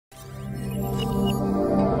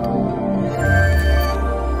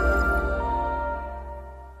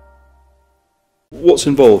what's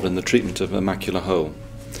involved in the treatment of a macular hole?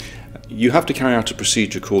 You have to carry out a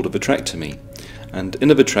procedure called a vitrectomy, and in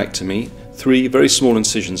a vitrectomy 3 very small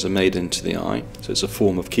incisions are made into the eye, so it's a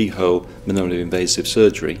form of keyhole minimally invasive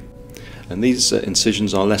surgery, and these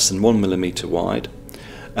incisions are less than 1 millimeter wide,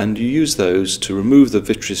 and you use those to remove the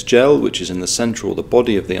vitreous gel which is in the centre or the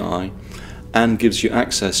body of the eye and gives you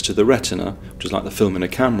access to the retina, which is like the film in a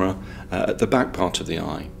camera, at the back part of the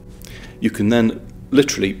eye. You can then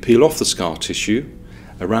literally peel off the scar tissue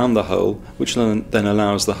around the hole, which then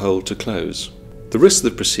allows the hole to close. The risks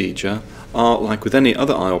of the procedure are, like with any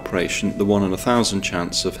other eye operation, the 1 in 1,000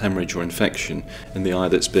 chance of hemorrhage or infection in the eye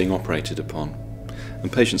that's being operated upon.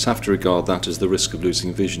 And patients have to regard that as the risk of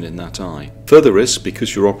losing vision in that eye. Further risk,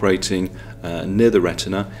 because you're operating near the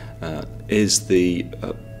retina, is the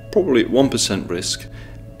probably 1% risk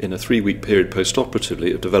in a 3-week period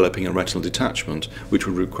post-operatively of developing a retinal detachment, which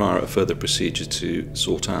would require a further procedure to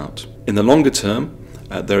sort out. In the longer term,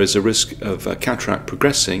 there is a risk of cataract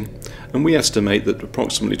progressing, and we estimate that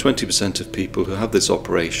approximately 20% of people who have this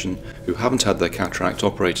operation, who haven't had their cataract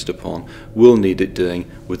operated upon, will need it doing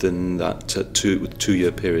within that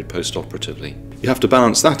 2-year period post-operatively. You have to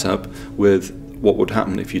balance that up with what would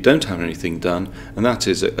happen if you don't have anything done, and that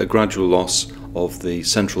is a gradual loss of the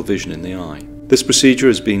central vision in the eye. This procedure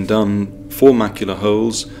has been done for macular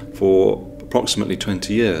holes for approximately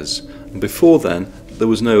 20 years, and before then there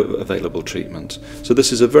was no available treatment. So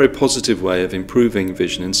this is a very positive way of improving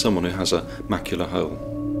vision in someone who has a macular hole.